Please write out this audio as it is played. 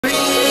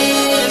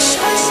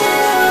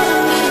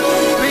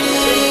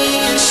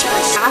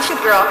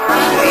Acidgvrl.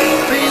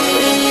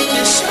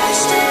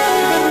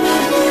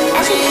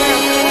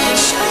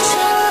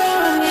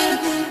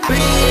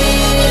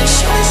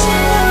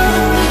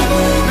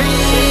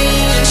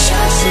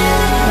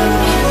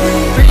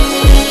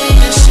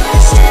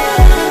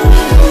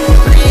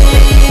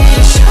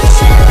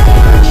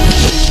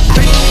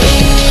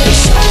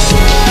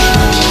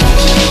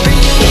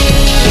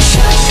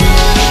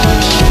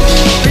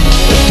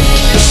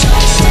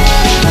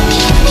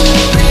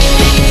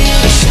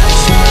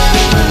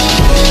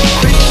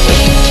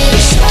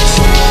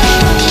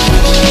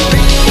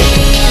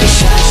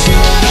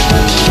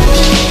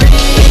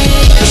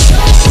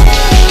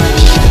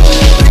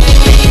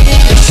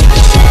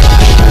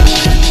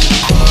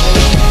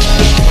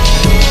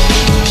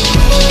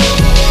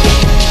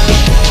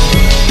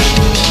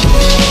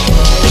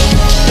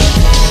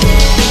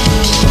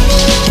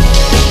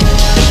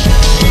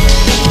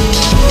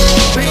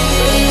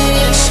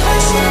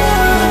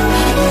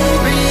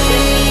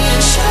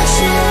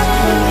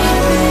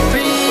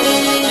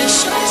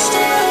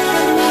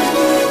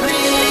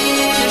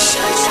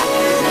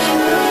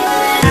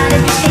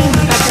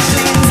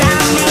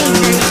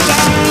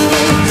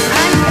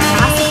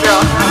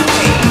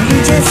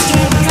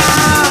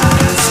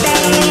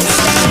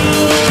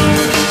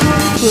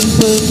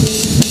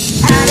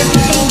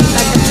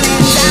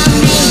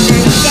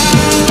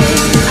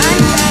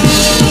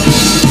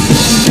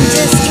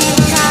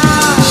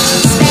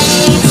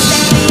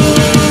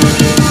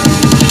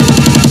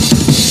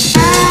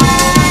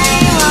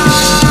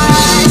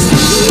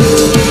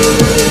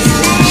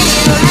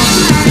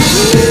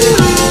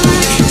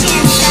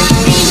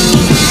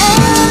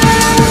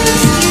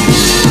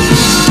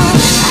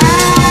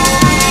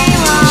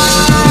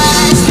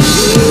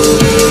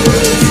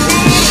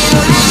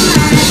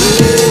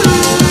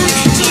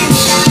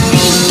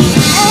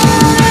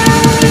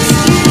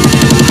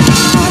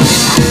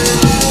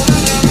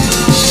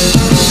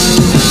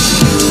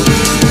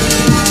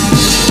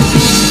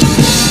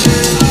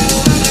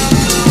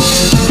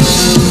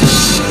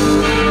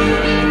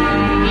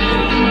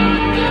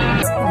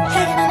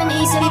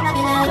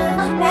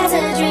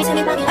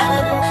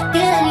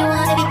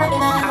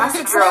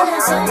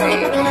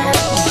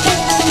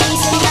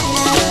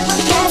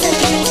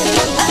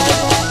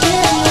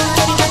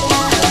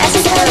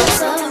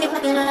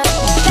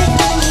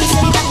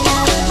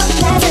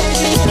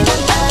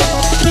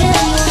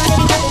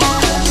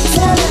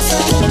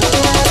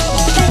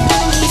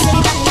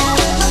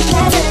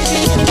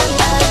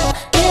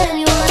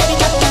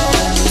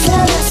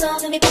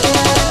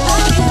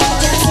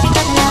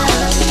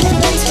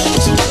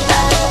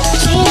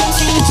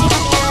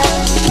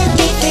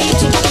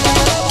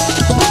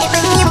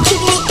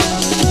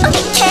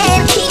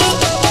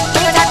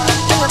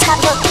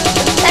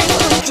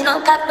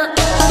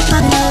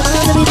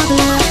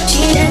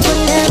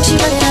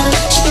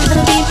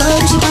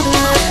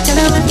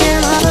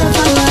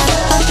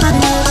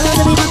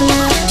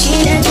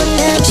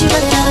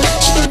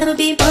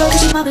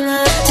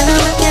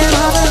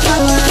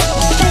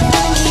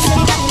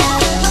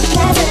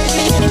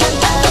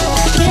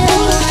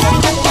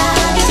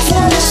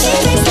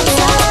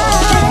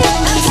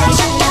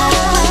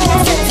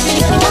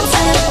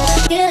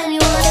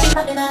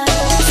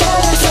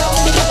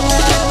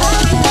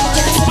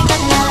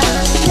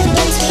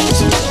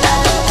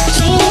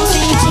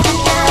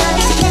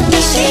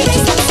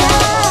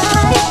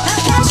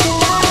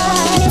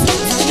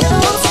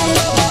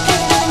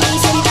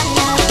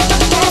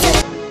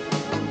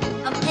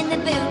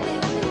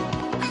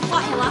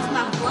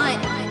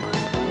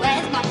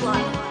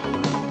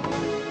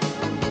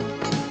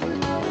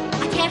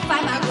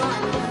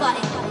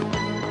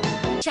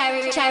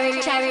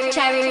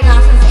 Cherry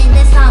blossoms in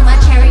the summer,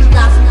 cherry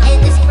blossom in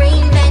the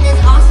spring. Man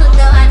is also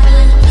though I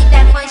mean keep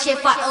that fun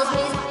shit for those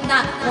who's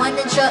not one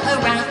to joke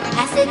around.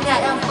 I said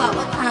that I'm fought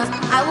with clowns.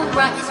 I will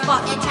run this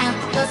spot in town.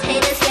 Those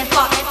haters get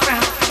fought and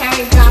frown.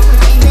 Cherry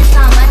blossoms in the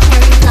summer,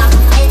 cherry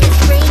blossom in the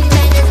spring.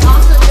 Man is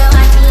also though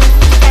I mean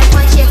keep that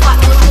fun shit for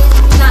those who's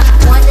not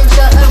one to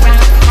joke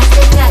around. I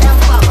said that I'm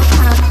fought with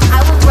clowns.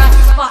 I will run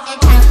this spot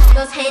in town.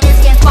 Those haters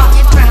get fought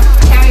and frown.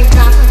 Cherry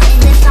blossoms in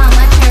the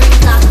summer, cherry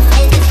blossom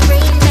in the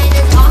spring. Man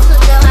is also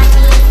though I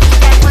mean keep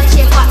that fun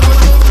shit for those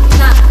who's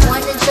not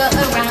one to joke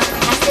around.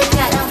 I said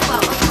that I'm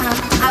fought with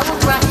clowns. I will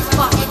run this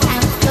spot in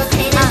town. Those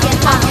haters get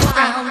fought and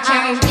frown.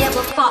 Cherry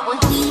never fought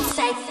what he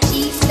said,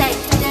 she said,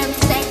 them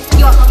say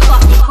you're a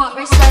fucking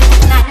chorus.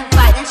 Not to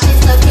fight, that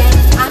shit's okay.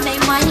 I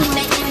make money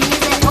making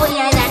music. Oh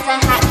yeah, that's a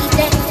happy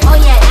day. Oh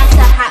yeah, that's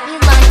a happy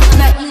life.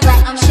 Not you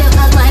like I'm still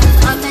alive.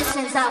 I'm the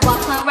since I walk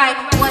on right.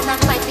 When I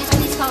fight, bitch,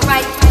 please come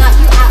right. Not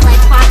you out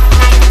like 5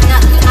 nights.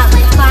 Not you out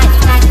like 5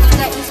 nights.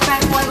 Let you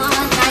spread one on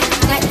a night.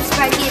 Let you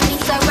spread, give me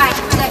so right.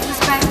 Let you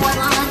spread one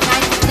on a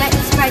night. Let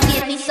you spread,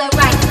 give me so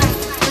right.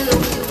 Ooh,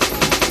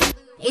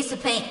 it's a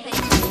pain.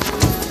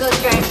 Good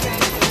drink,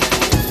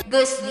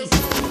 good sleep.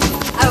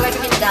 I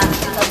recommend that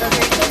because those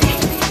are good.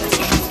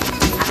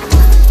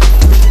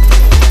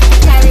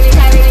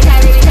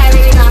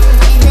 Cherry blossom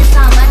in the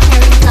summer,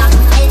 cherry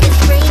blossom in the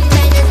spring.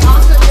 Man is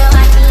also though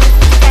I mean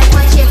keep that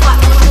one shit for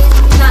those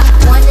who's not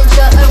one to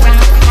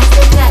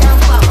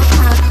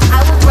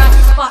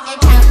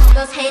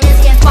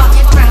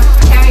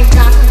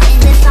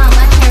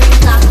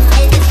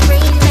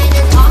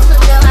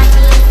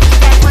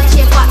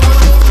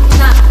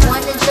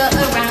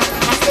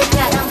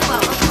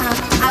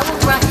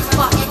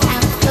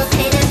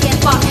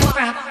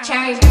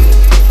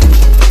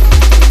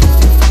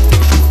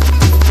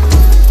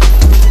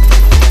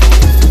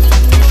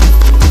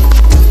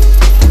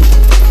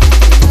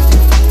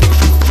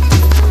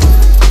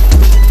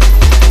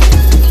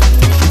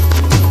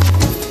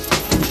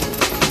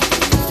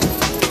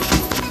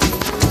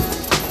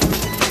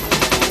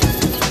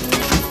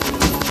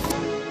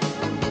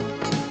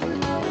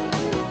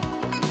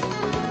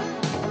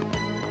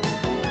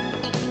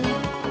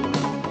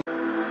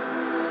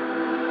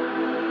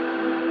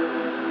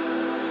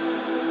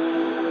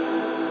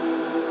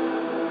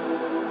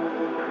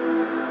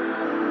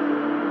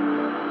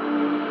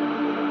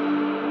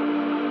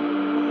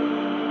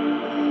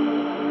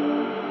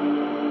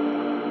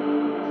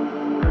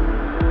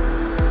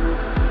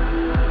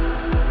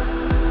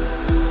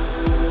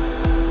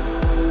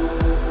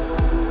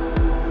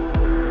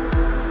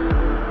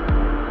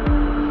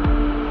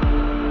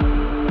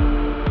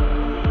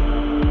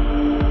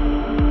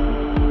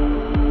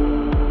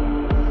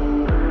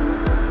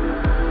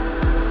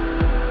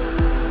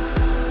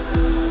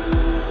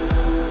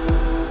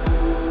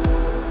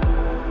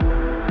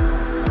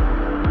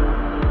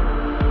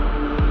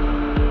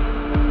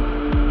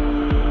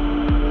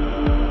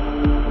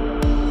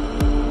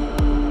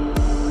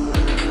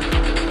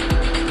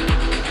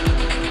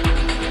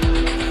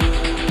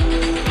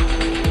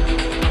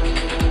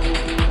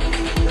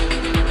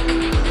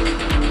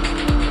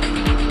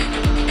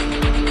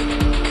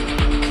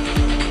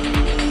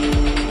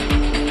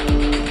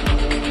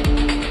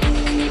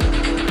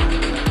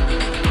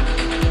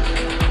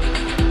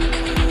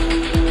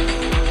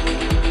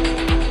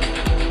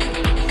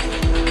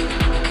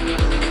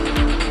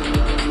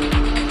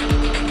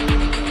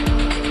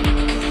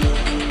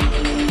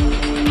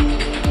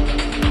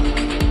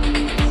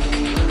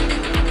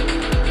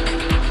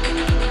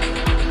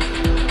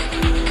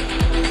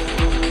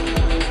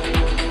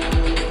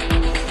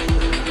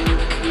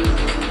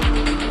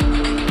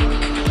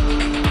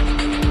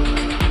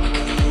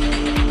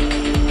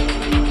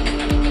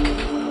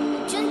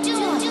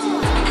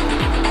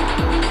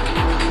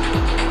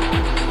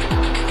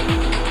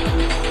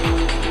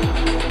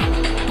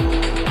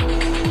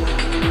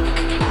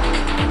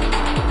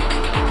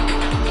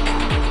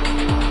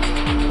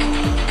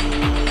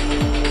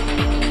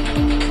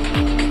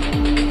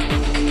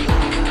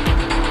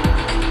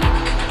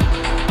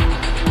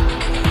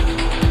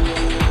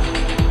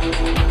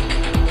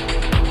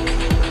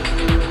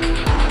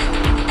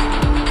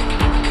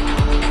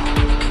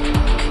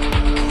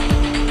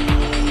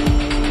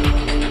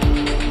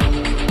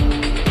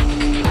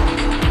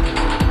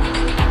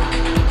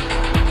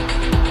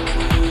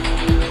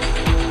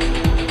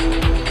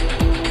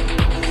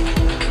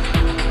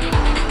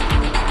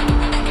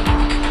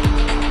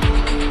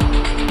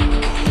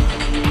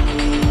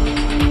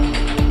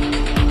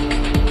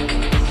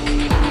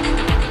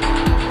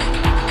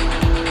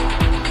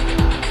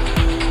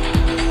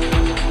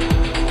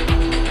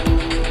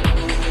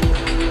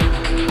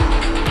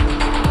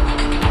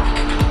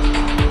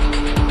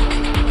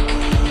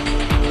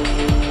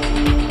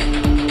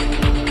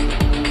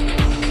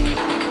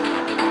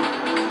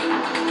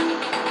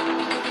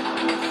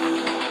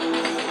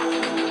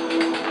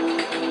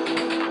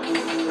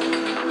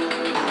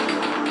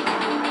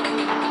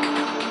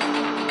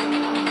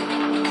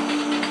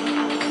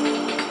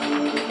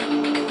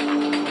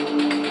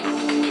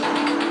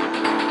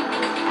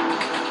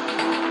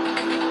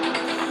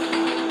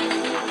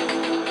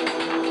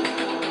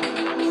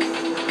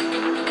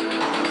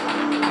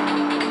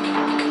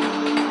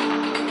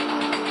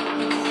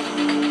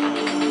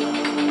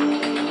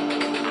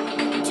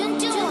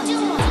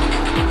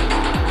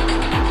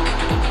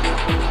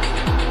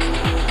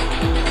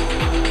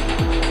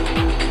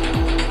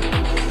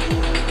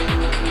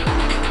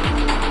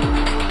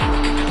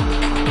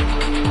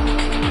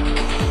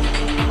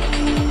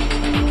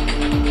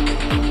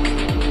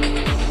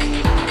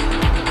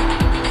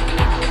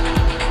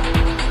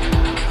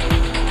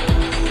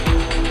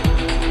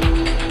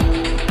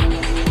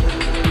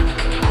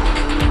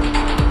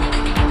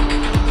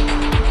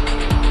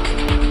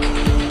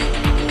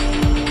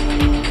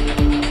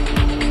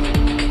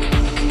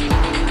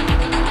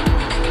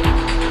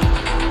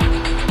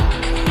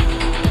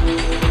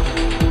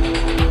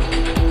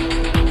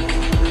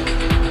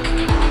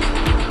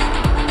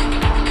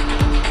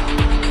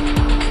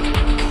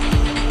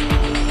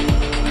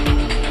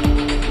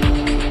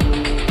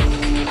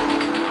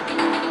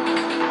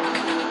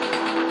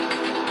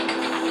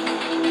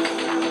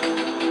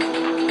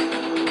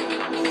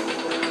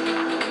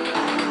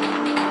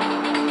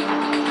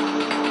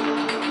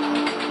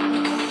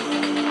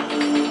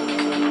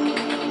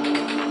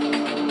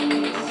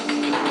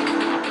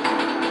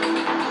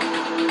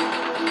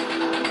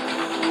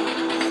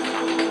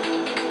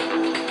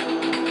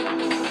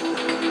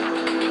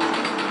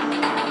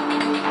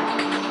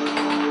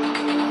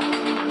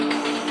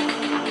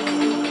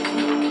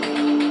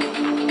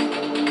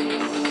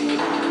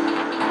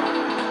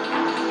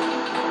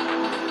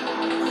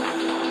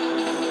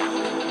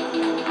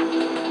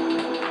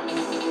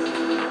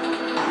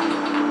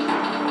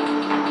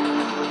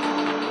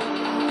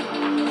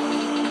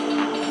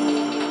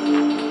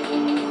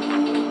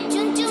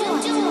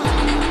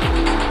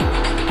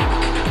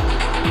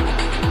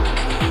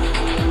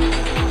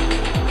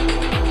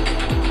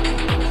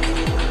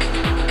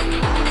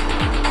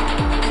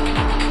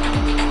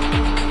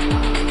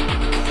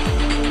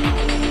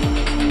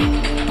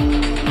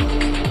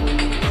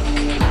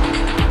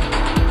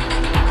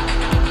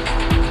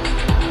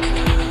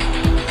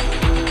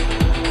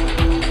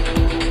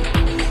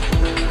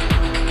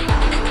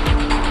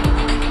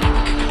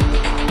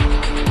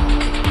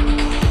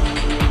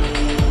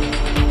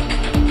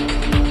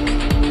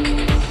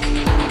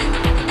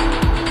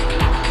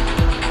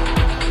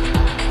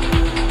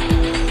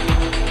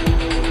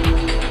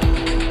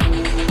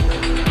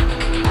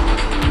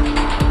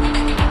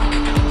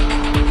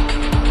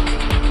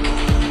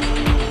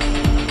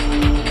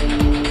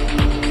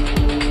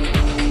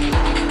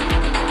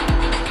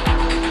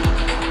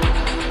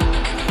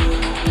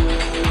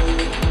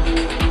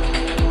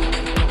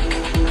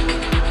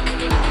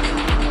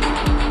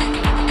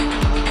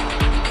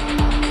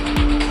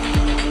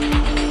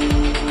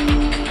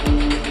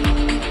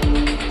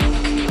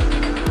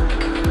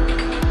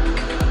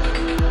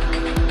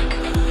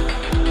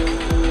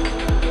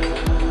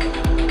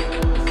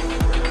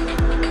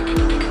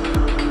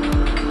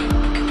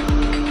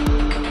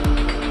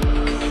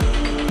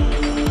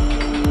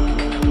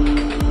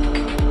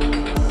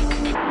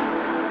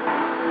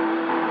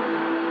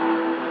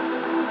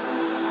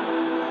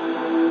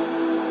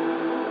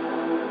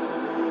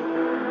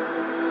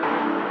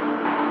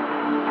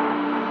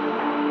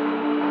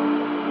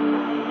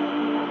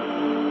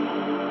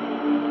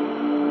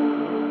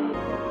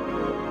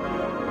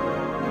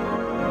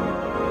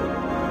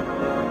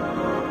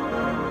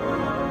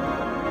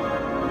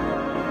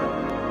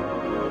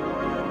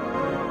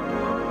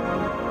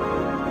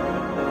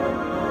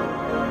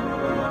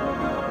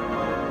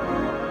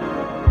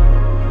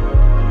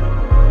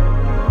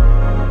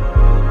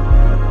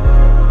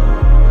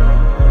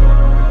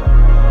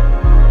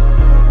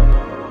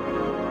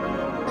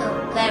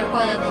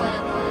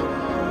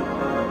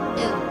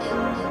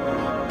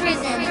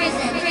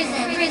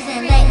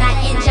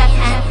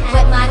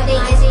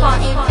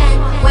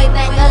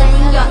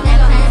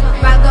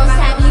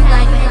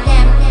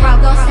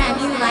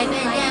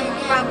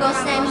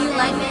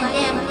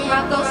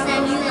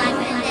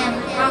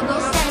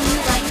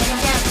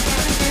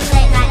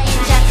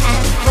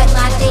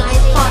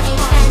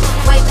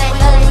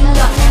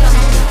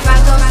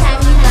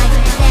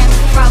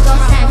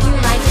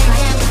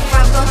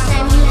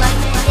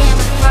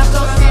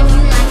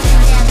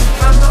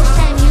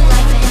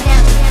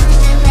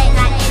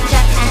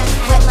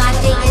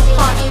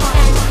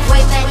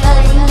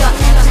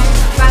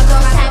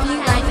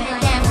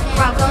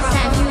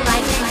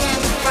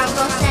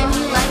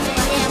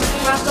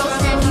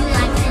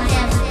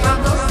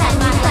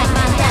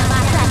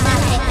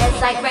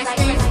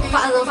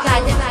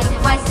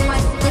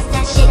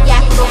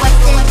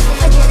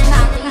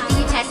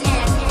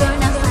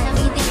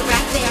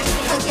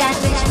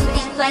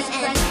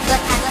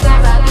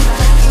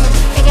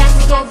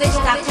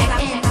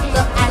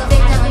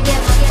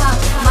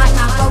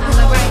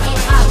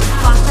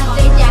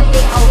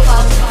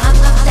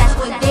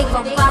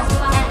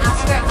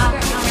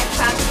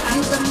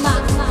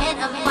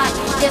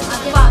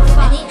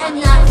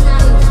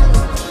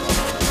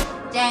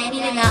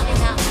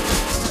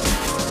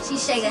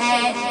shake her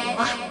head.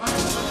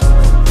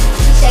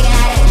 She shaking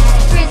her head.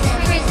 Prison,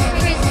 prison,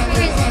 prison,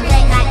 prison.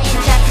 Late night in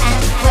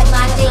Japan with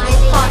my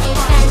biggest party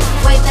fan.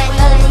 Way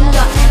better than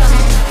your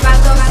FM.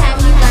 Rock gon' Sam,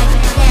 you like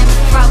it, damn.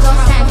 Rock gon'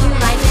 Sam, you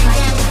like it,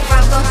 damn.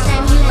 Rock gon'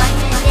 Sam, you like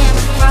it, damn.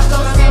 Rock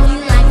gon' Sam, you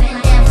like it,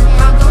 damn.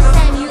 Rock gon'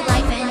 Sam, you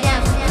like it, damn.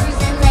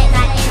 Cruising late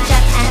night in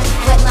Japan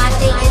with my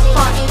biggest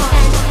party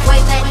fan. Way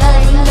better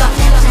than your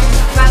FM.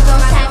 Rock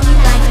gon' Sam, you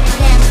like it,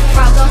 damn.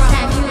 Rock gon'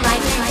 Sam, you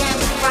like it, damn.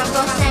 Rock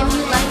gon' Sam,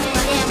 you like it,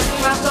 damn.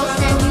 Rock gon'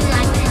 Sam, you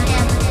like it,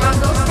 damn. Rock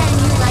gon' Sam,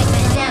 you like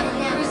it, damn.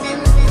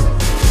 Cruising.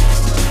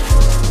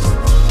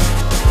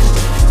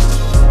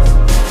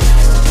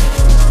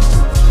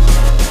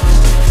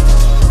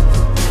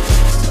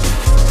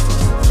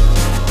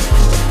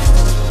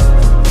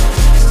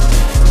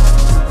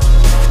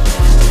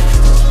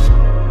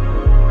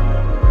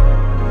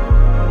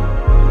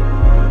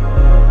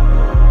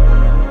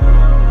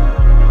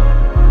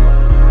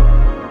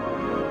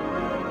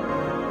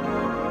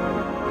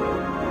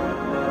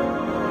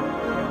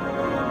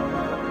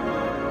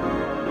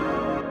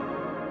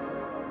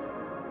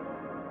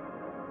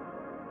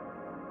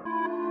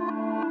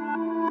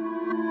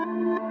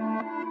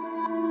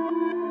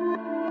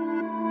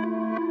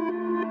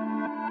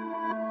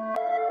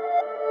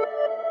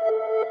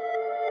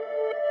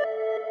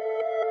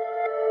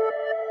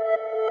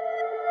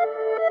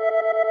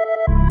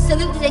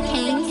 Salute to the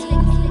kings.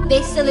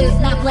 Big salute,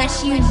 not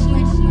bless you.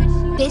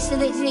 Big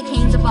salute to the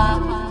kings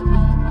above.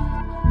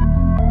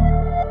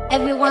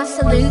 Everyone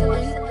salute.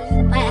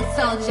 Like I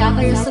told y'all,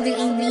 but you're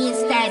saluting me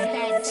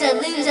instead.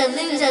 Salute,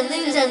 salute,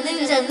 salute,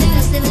 salute,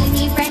 salute. Salute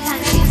me friends on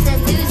you.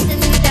 Salute,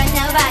 salute, don't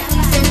know about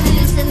you.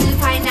 Salute, salute,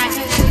 probably not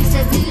your crew.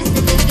 Salute,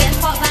 salute, get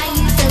fought by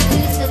you.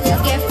 Salute,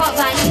 salute, get fought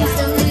by you.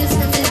 Salute,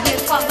 salute, get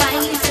fought by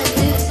you.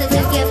 Salute,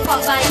 salute, get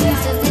fought by you.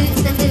 Salute,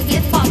 salute,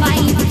 get fought by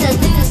you.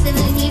 Salute,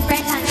 salute, me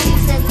friends on you.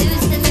 Salute,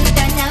 salute,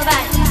 don't know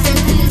about you.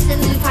 Salute,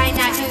 salute, probably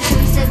not your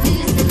crew.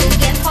 Salute, salute,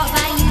 get fought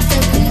by you.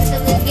 Salute,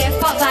 salute, get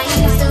fought by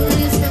you.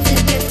 Salute,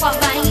 salute, get fought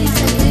by you.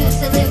 Salute,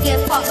 salute, get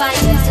fought by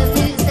you.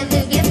 Salute,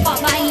 salute, get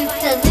fought by you.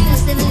 Salute,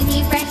 salute,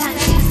 me friends on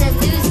you.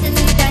 Salute,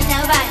 salute, don't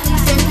know about you.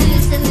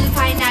 Salute, salute,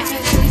 probably not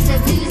your crew.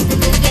 Salute,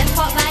 salute, get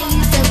fought by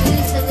you.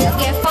 Salute, salute,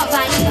 get fought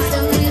by you.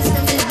 Salute,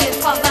 salute, get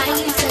fought by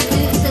you.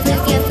 Salute,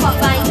 salute, get fought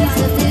by you.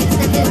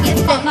 Salute, salute, get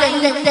fought by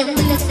you.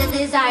 Salute,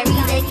 salute,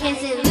 Irie, they can't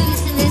salute.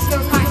 Salute,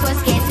 for parts was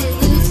scared to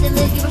lose.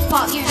 Salute, you were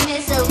fault, you're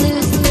miss.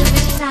 Salute, salute,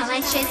 but you sound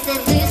like shit.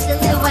 Salute,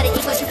 salute, what an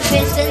equal to the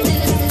bitch.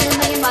 Salute, salute,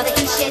 make your mother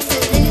eat shit.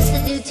 Salute,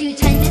 salute, to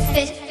turn this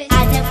bitch.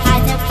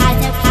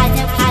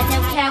 I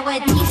never care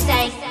what he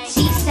say.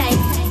 She say,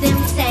 them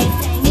say,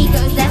 me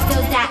go, let's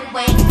go that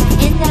way.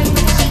 In the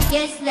room, she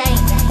gets laid.